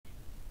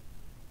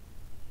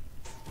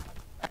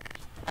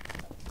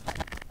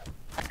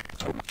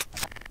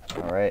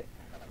alright?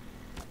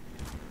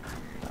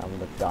 I'm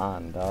the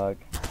Don, dog.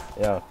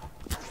 Yo,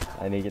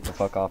 I need to get the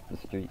fuck off the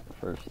street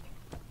first.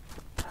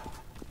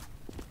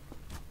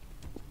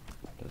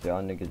 Cause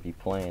y'all niggas be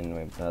playing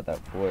without that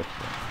bullshit,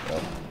 yo.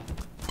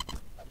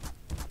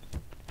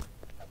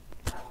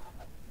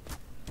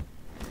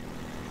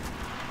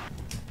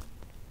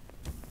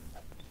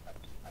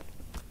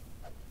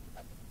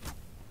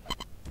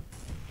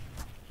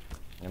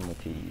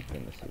 MOT's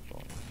been the super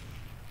one.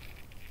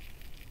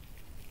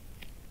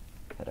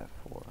 Head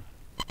F4.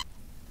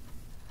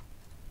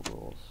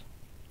 Rules.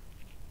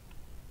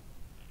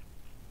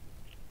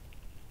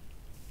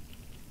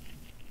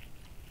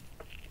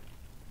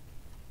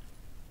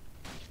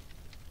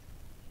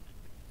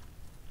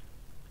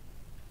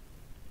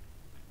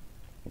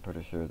 I'm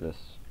pretty sure this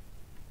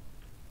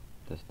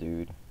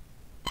dude,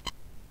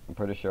 I'm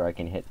pretty sure I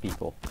can hit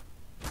people,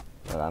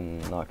 but I'm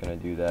not gonna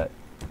do that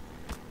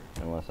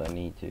unless I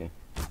need to.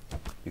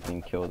 You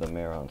can kill the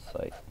mayor on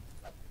sight.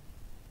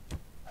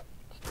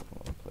 Still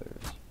from other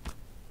players.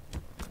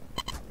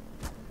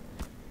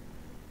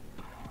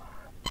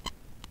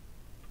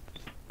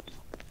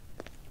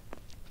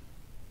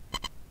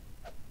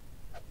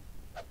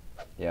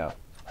 Yeah.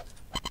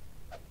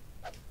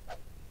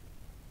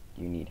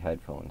 You need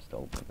headphones to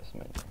open this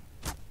menu.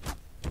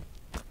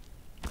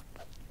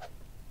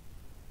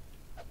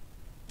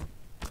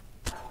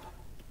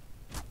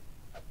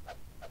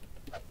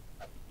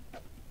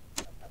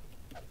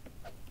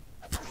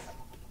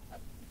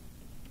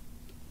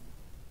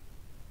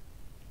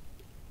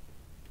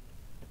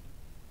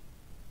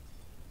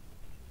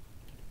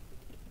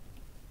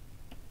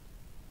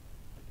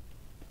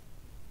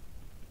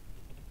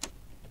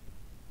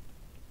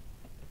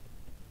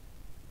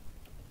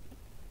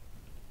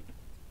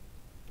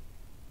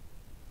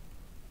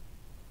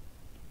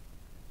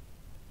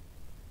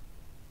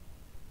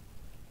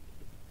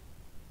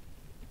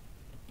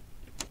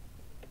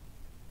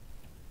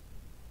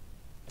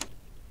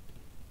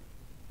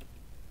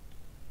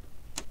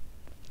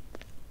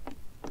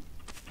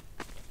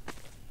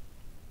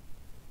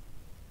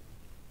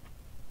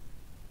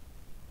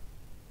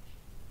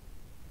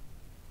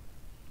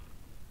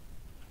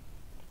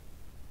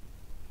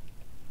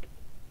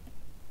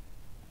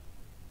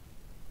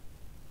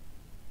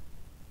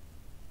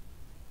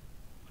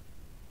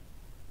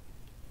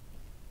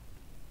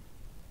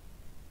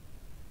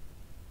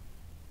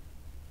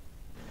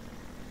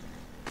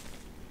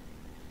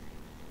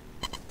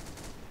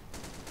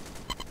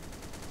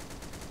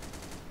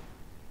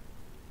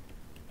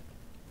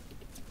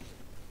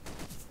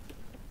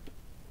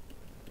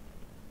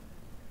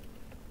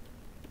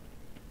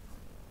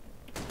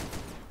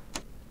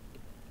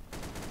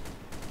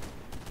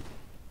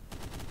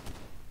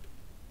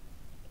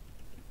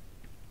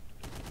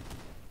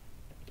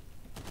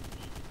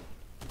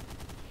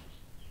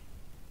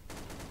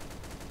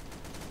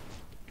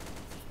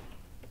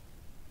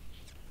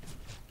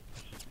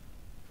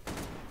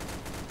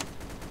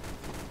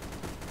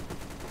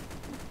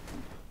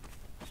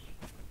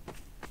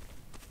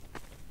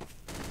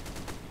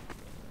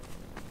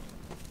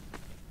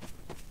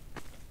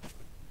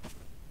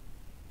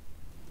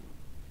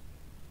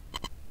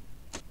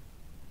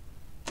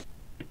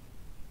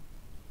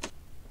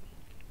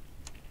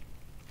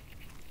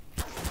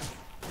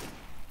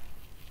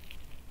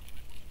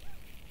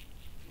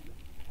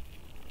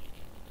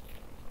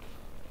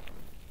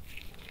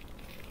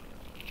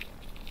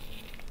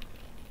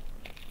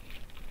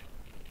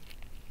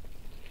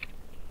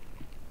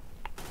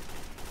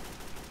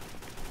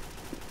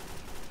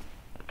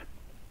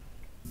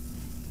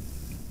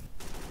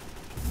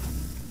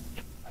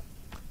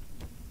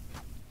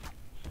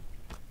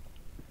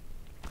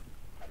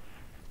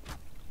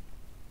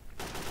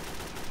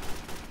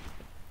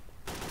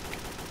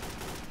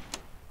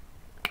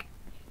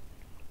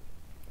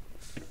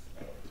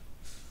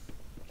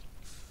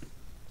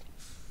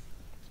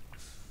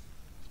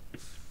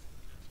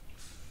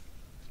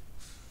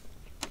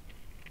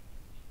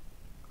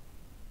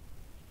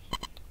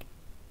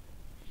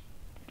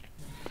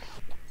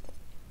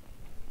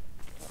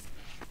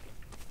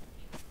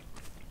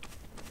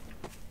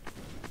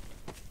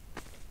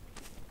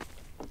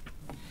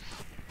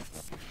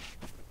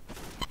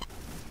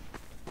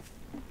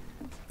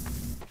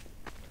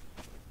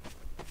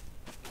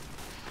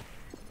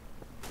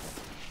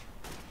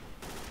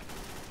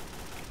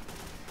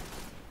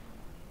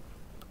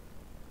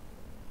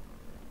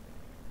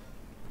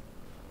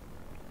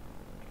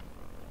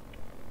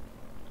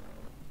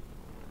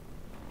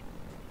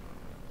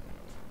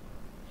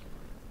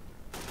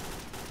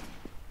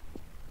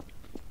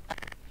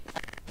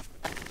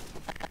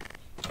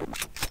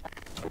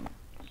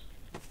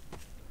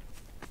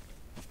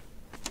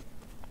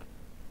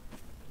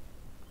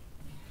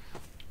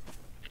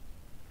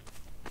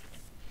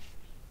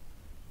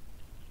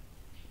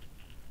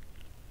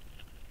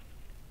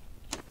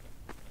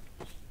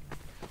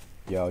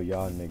 Yo,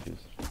 y'all niggas.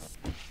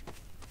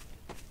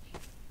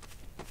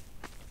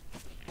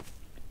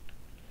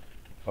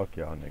 Fuck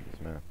y'all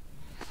niggas, man.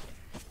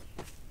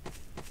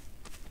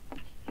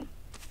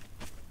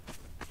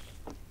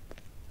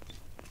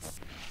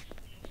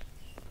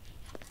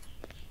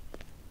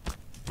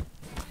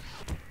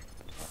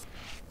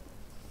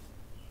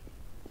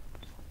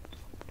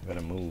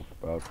 Gotta move,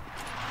 bro.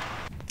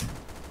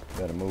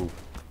 Gotta move.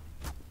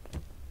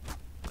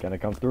 Can I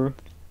come through?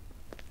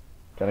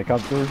 Can I come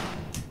through?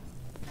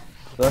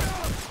 Sir?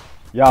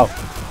 Yo!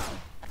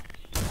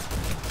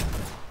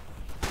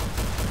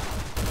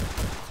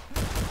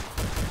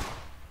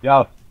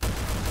 Yo!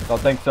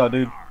 Don't think so,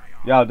 dude.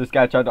 Yo, this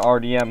guy tried to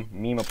RDM.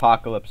 Meme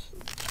apocalypse.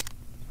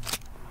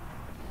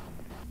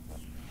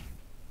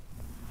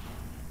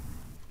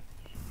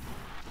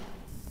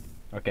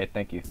 Okay,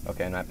 thank you.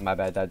 Okay, my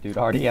bad. That dude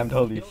RDM'd.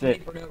 Holy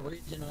shit.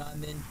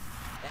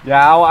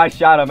 Yeah, I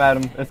shot him at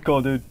him. It's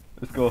cool, dude.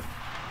 It's cool.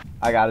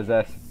 I got his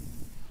ass.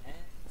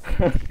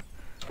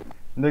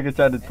 Nigga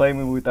tried to play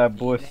me with that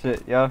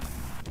bullshit, yo.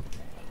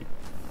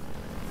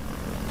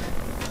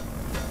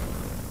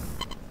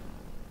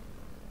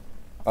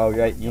 Oh,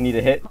 yeah, you need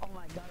a hit? Oh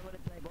my god, what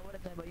a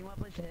type, but you want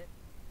to push a hit?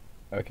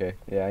 Okay,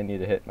 yeah, I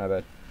need a hit, my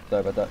bad.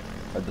 Sorry about that.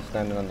 I'm just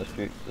standing on the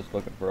street, just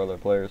looking for other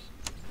players.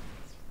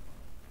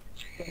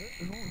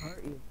 It won't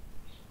hurt you.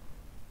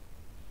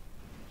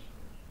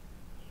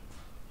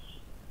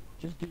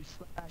 Just do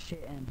slash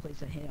hit and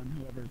place a hit on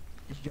whoever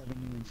is driving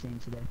you insane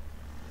today.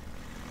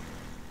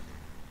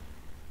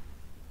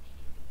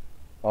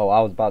 Oh,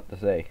 I was about to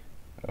say.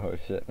 Oh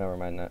shit, never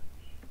mind that.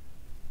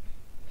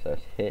 It says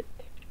hit.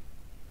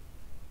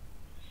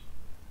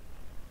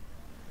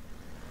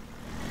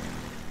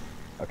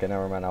 Okay,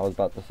 never mind. I was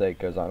about to say,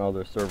 because on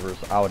other servers,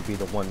 I would be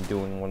the one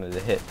doing one of the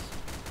hits.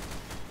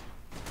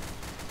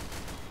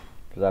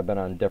 Because I've been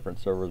on different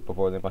servers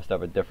before. They must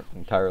have a different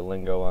entire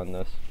lingo on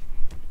this.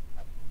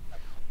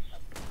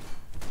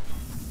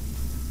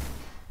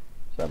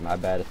 So my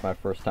bad. It's my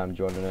first time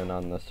joining in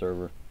on this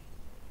server.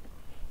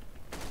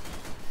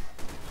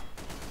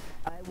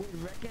 I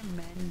would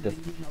recommend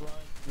reading a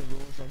lot of the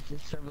rules, as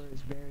this server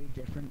is very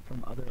different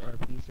from other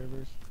RP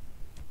servers.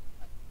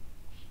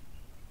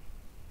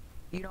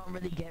 You don't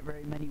really get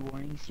very many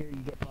warnings here. You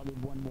get probably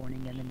one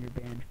warning and then you're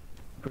banned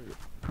for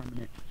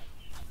permanent.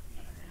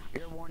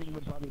 Your warning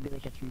would probably be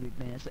like a 3-week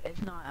ban.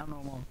 It's not a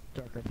normal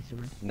dark RP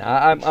server.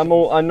 Nah,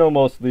 I know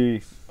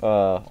mostly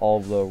all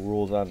of the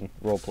rules on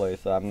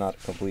roleplay, so I'm not a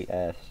complete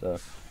ass. So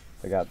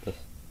I got this.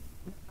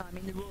 I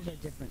mean, the rules are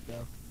different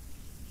though.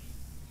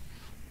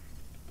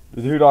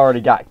 The dude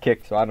already got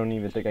kicked, so I don't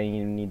even think I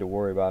even need to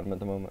worry about him at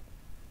the moment.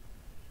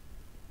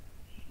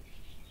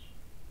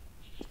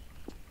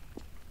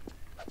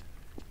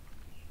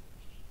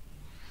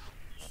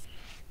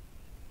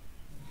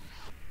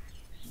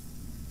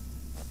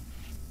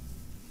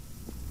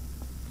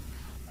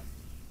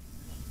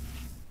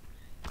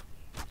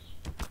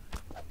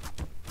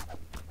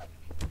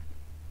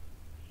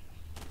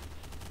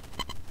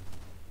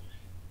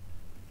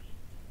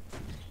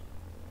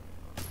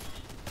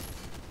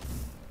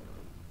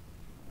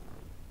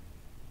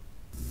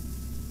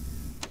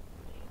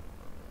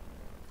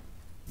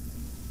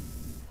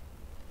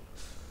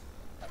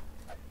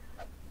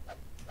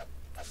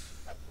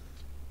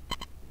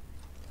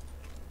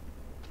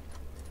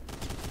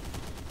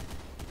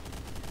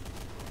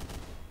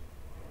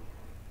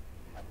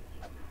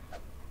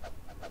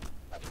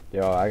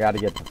 Yo, I gotta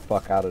get the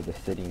fuck out of the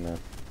city, man.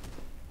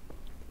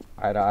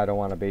 I don't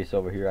want to base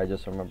over here. I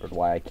just remembered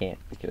why I can't,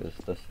 because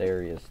this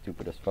area is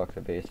stupid as fuck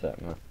to base at,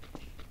 man.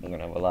 I'm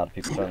gonna have a lot of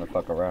people trying to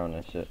fuck around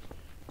and shit.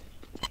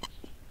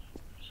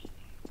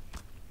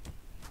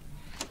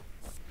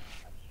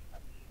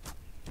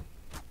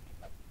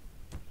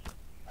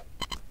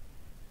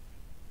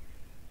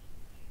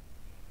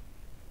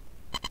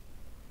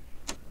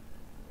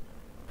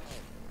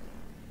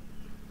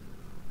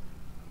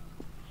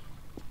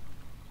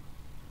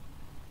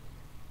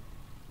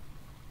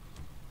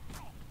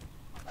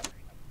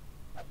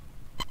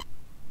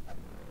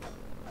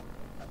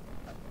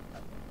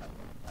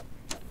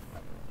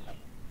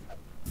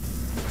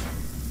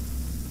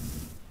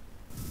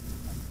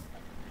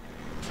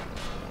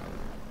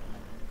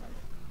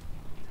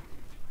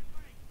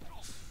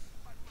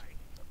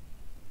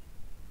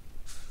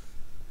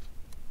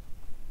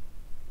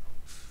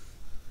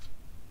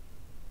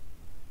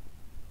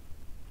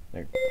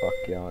 Like,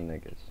 fuck y'all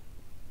niggas.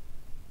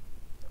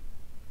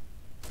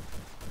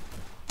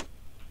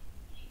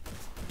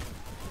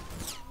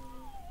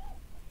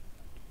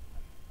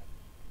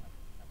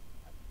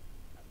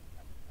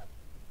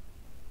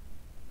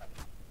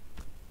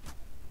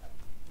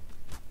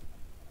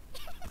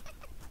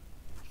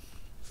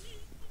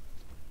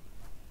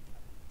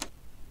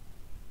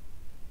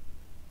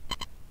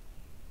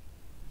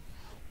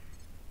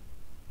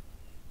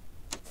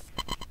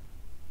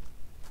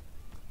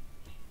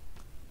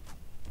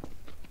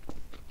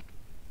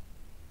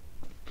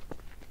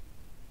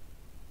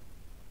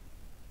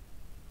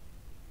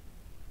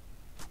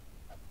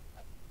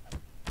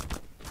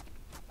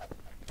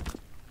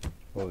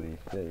 Holy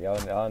shit, y'all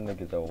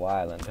niggas are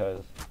wildin',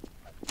 cuz.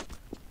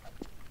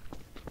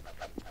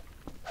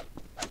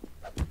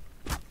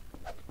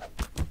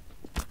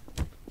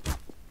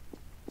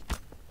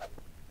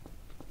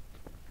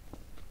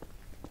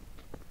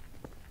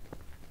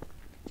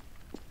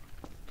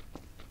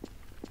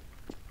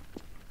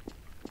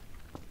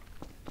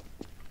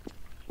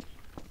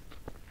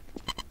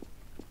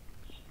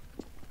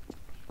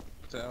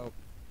 Watch out.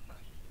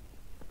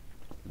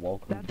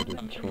 Welcome to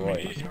That's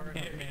Detroit.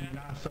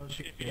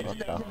 What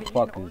the That's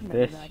fuck an is ornament,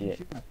 this then I can shit?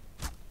 shoot 'em.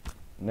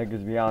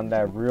 Niggas be on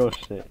that real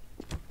shit.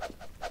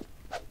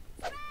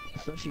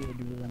 Associated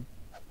with them.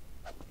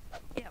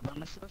 Yeah, but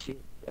I'm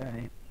associated.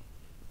 Alright.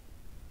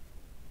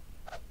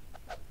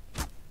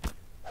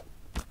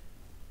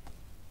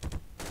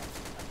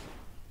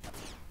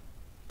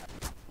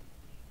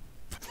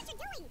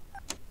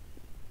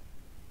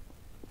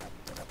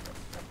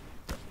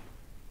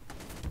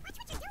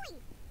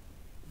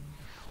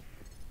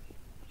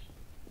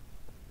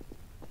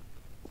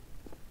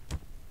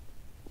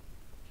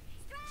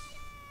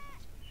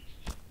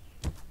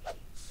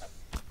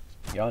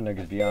 Y'all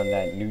niggas be on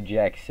that New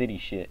Jack City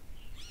shit.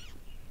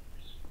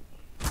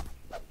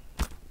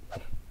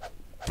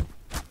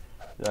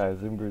 Yeah,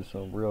 Zimber's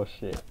some real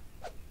shit.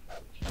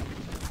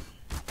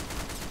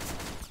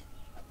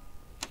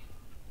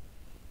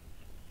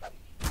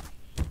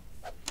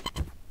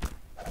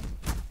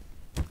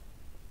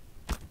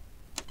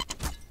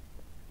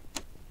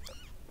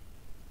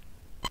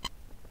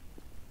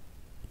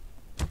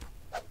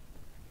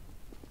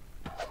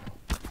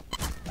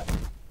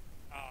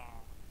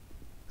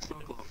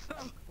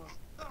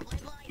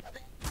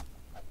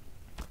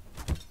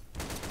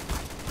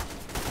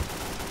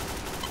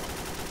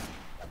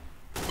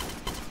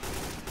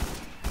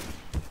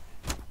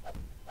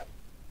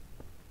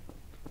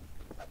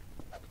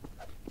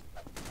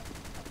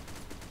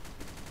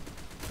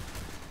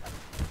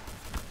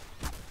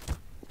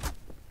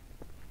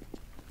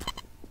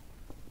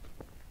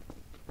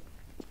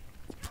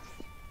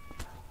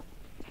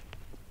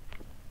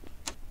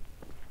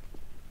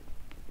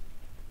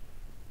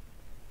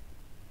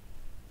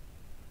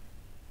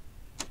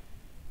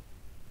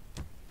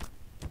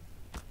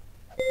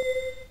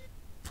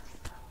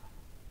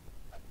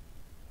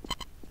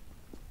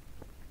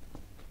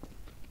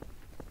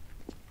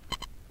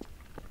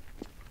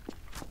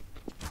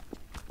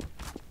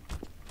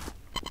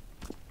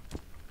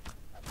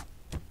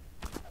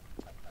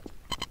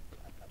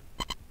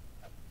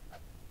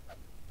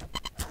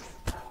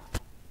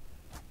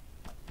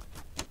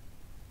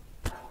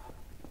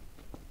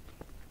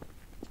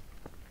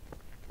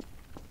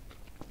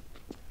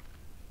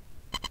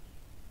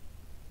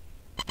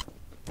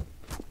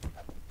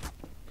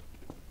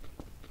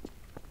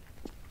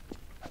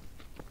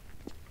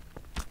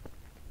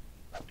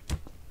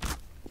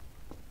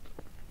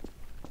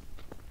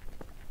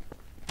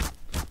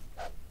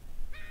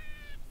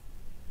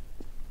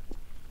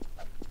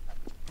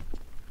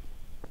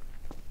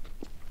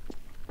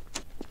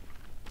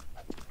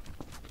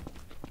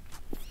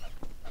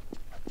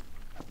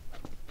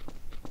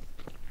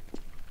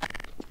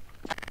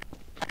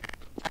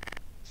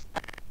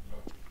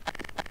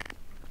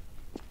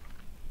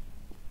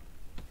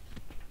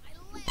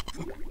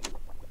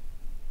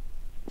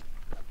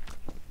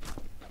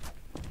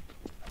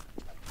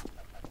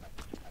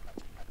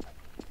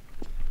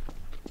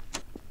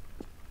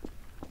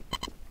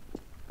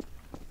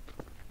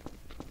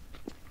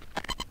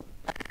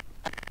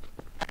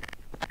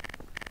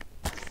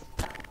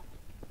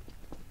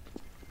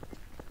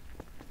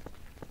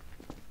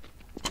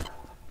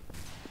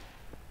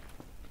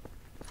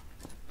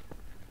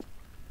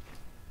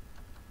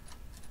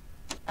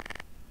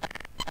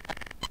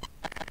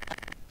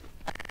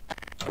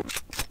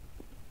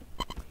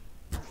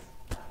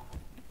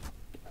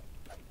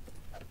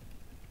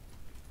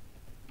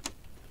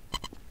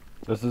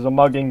 This is a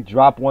mugging.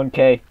 Drop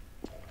 1K.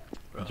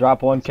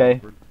 Drop 1K.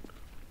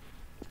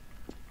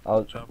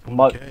 Drop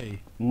 1K.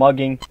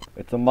 Mugging.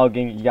 It's a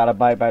mugging. You gotta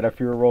buy by the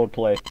fear road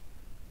play.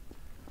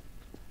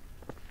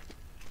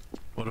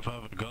 What if I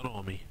have a gun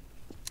on me?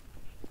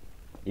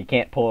 You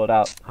can't pull it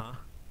out. Huh?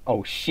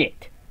 Oh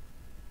shit.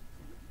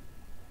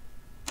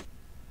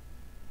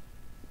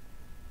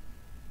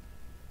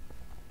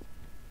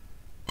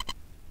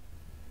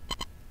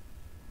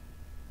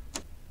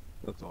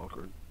 That's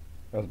awkward.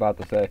 I was about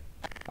to say.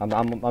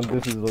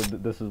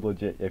 This is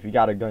legit. If you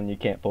got a gun, you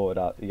can't pull it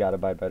out. You gotta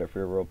buy by the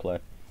fear road play.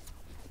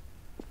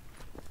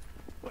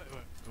 Wait.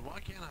 Why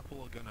can't I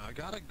pull a gun out? I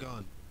got a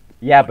gun.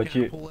 Yeah, Why but can't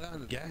you I pull it out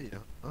and get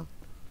you? Huh?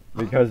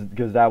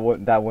 because that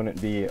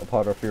wouldn't be a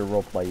part of fear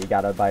role play. You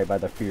gotta buy by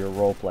the fear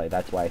role play.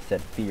 That's why I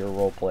said fear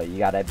role play. You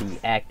gotta be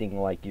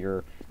acting like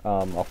you're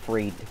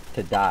afraid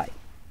to die.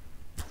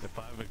 If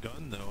I have a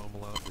gun, though,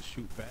 I'm allowed to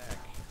shoot back.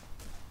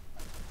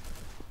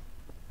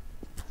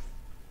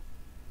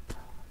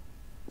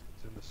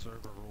 It's in the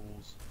server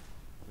rules.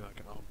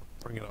 I'll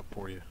bring it up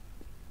for you.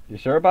 You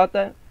sure about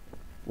that?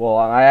 Well,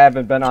 I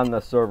haven't been on the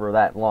server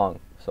that long,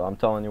 so I'm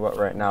telling you what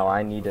right now,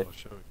 I need it. I'll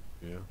show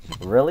you.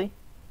 Yeah. Really?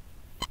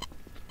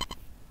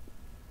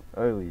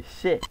 Holy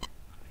shit.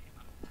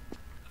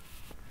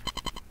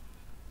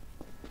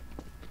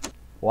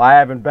 Well, I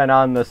haven't been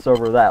on the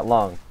server that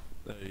long.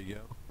 There you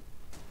go.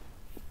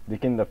 You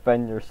can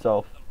defend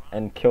yourself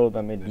and kill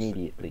them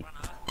immediately.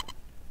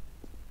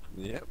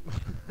 Yep.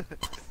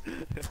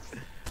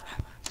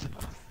 So,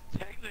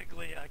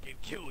 technically, I can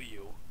kill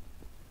you.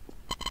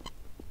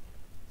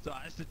 So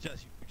I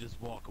suggest you just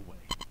walk away.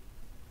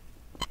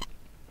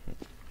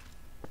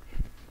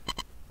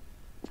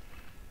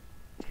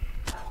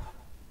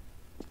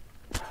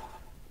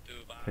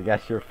 I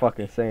guess you're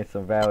fucking saying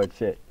some valid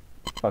shit.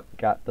 Fuck,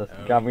 got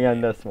me on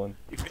this one.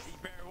 You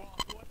better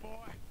walk, what boy?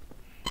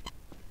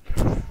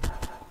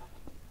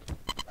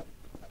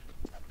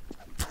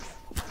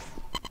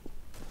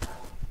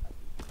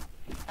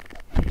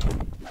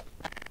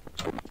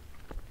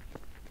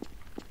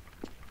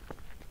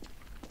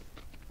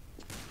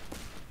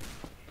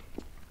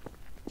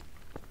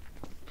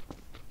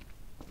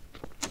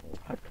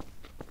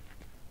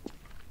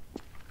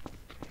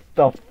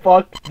 The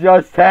fuck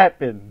just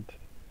happened?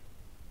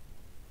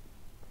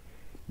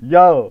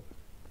 Yo.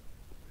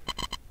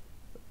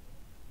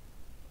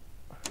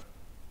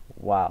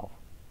 Wow.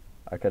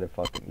 I could have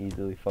fucking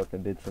easily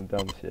fucking did some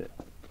dumb shit.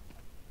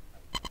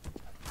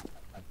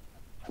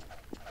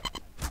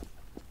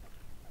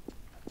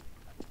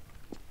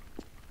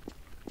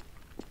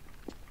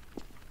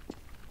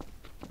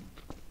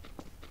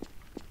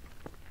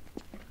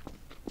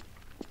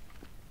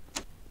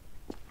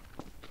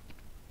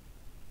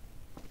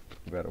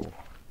 You better walk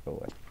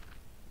away.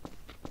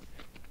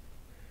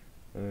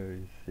 Oh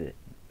shit.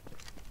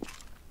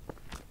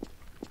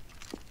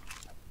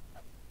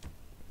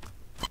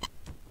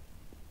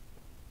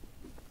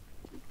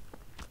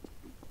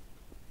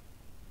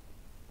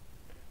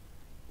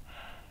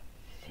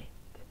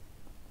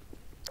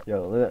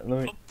 Yo, let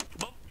me.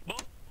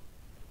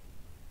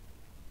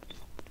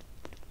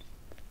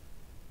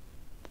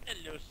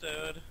 Hello,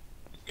 sir.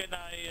 Can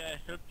I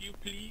help you,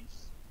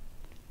 please?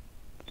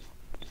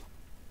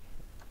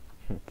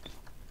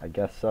 I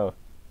guess so.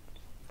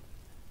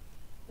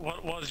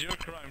 What was your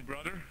crime,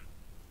 brother?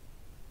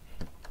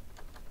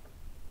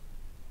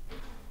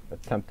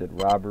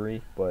 Attempted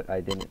robbery, but I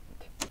didn't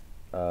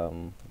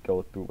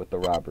go through with the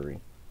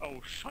robbery. Oh,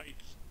 shite.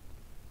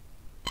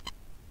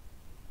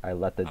 I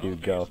let the I don't dude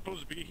think go. you're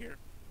supposed to be here.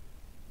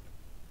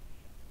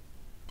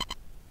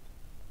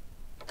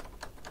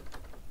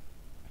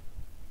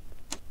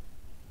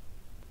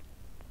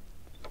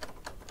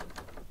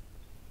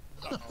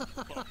 Oh,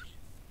 fuck.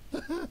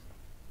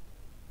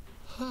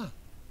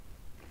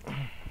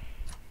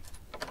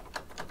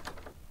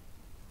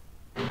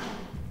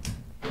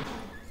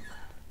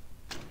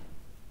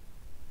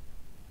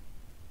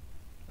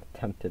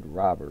 Attempted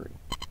robbery.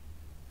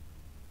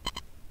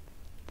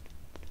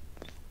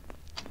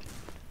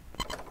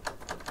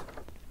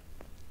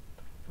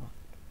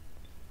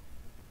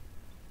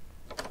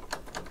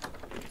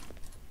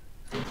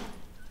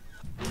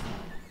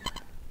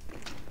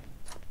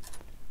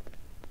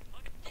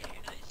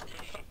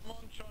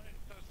 Someone try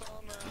to,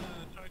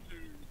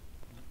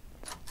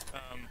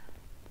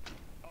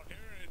 oh,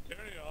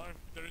 there you are.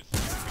 There is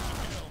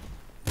something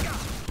to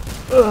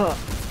kill.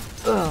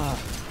 Ugh.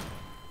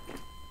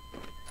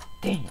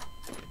 Damn.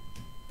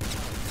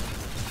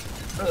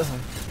 Ugh.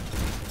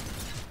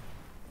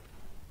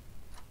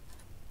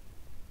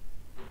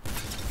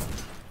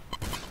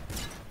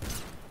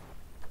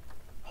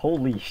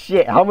 Holy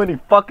shit, how many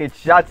fucking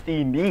shots do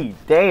you need?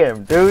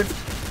 Damn, dude.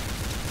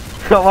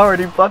 I'm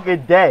already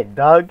fucking dead,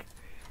 dog.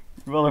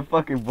 You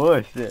motherfucking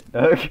bullshit,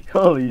 dog.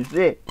 Holy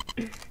shit.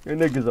 Your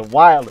niggas are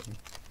wildin'.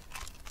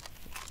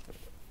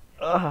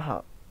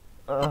 Ugh.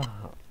 Ugh.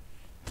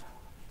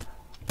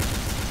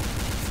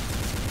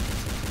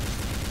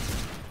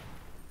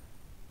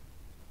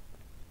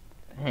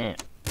 Damn.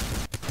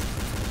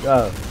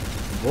 Yo,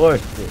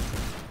 bullshit.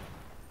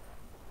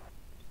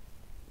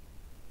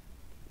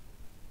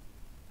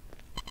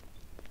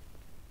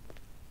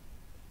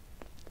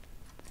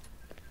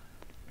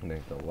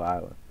 Niggas are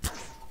wildin'.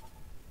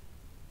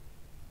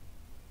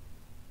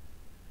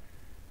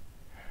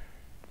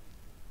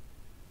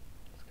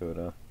 Let's go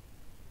though.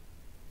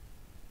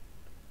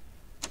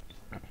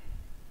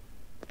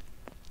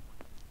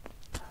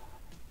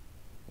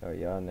 Oh,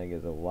 y'all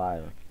niggas are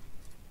wild.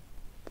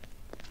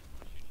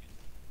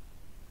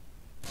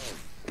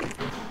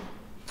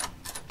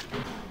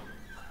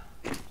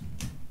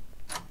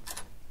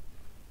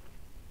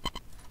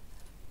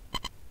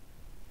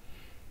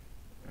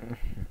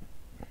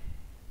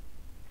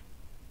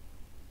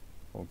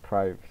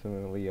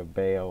 Approximately a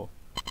bale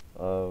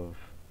of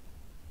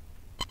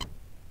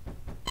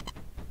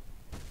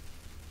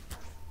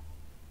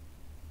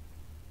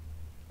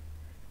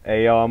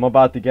Hey yo, I'm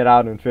about to get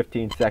out in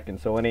 15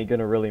 seconds, so it ain't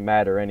gonna really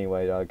matter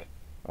anyway, dog.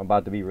 I'm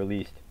about to be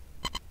released.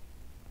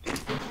 Yeah,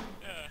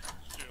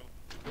 chill.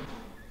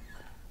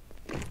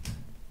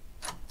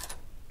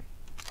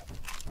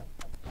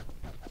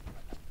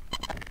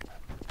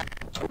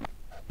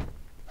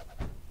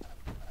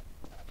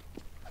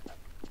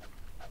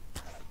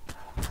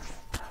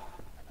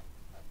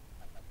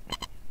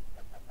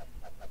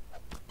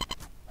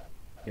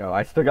 Yo,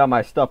 I still got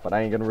my stuff, but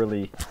I ain't gonna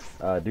really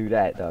do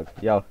that, dog.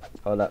 Yo,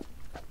 hold up.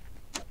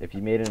 If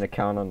you made an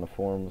account on the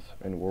forums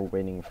and we're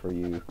waiting for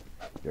you,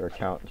 your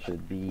account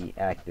should be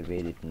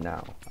activated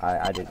now.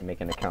 I didn't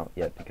make an account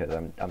yet because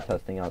I'm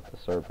testing out the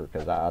server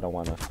because I don't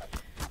want to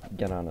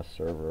get on a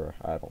server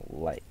I don't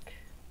like.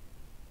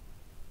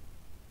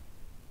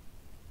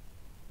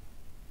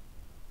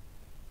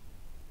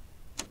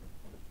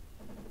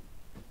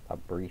 A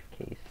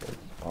briefcase is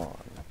on.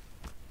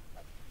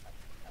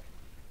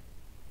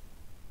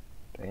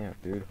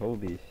 Dude,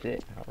 holy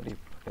shit. How many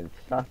fucking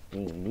shots do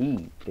you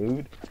need,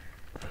 dude?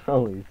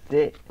 Holy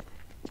shit.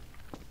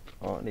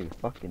 Oh, they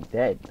fucking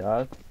dead,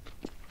 dog.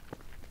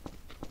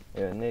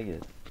 Yeah,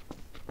 niggas.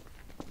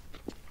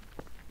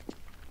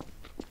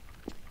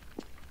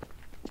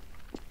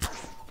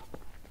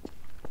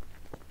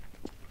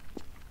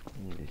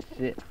 Holy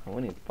shit. How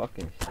many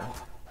fucking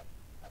shots?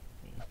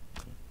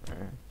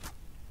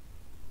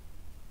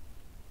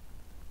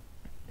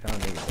 Y'all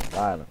niggas are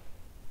violent.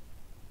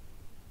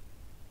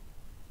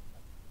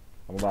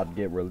 I'm about to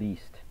get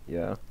released,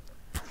 yeah.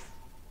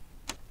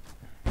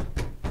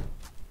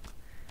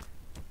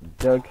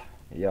 Doug,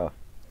 yo.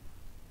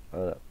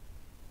 Hold up.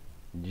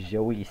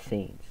 Joey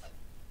Saints.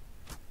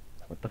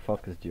 What the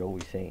fuck is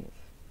Joey Saints?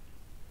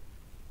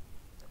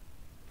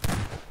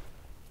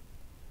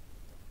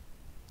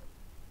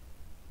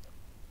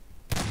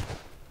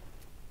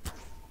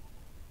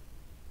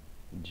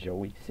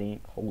 Joey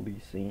Saint,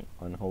 Holy Saint,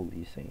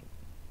 Unholy Saint.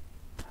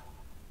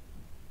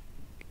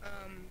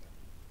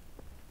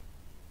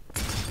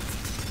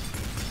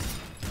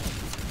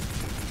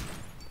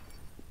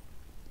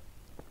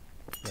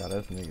 Yeah,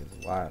 this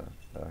nigga's wild,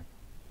 dog.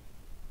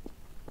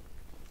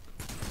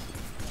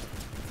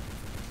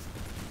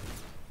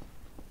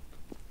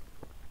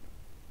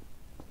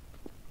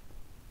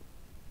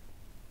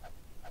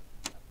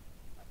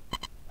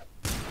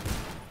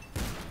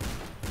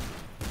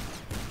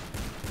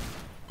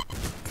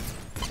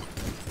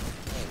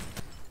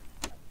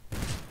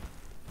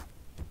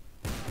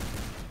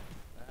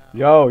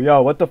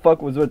 Yo, what the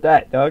fuck was with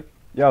that, dog?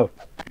 Yo.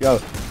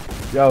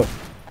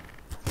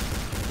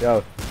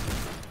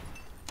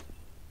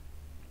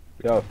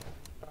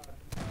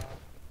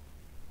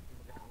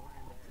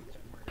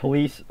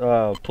 Police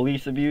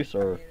abuse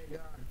or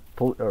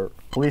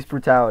police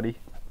brutality.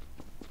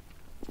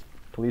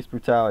 Police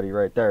brutality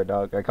right there,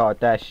 dog. I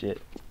caught that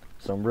shit.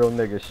 Some real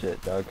nigga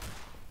shit, dog.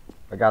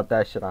 I got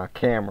that shit on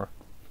camera.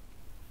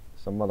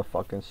 Some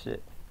motherfucking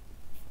shit.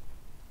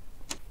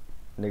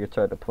 Nigga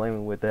tried to play me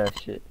with that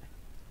shit.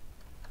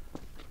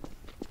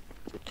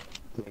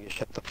 Nigga,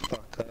 shut the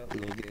fuck up,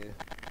 nigga.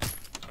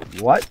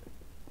 What?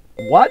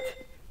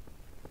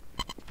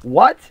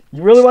 What?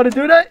 You really want to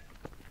do that?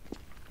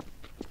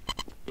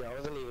 Yeah, I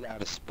wasn't even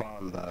out of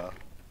spawn, though.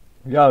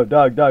 Yo,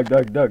 Doug. You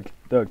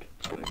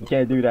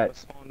can't do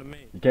that.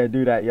 You can't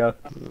do that, yo.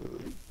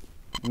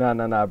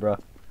 Nah, bro.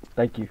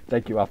 Thank you,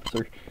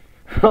 officer.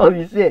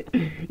 Holy shit.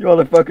 You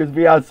motherfuckers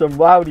be on some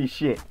rowdy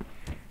shit.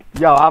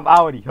 Yo, I'm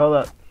outie. Hold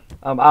up.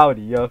 I'm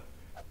outie, yo.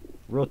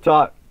 Real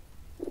talk.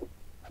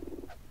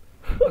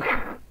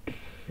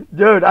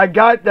 Dude, I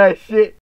got that shit.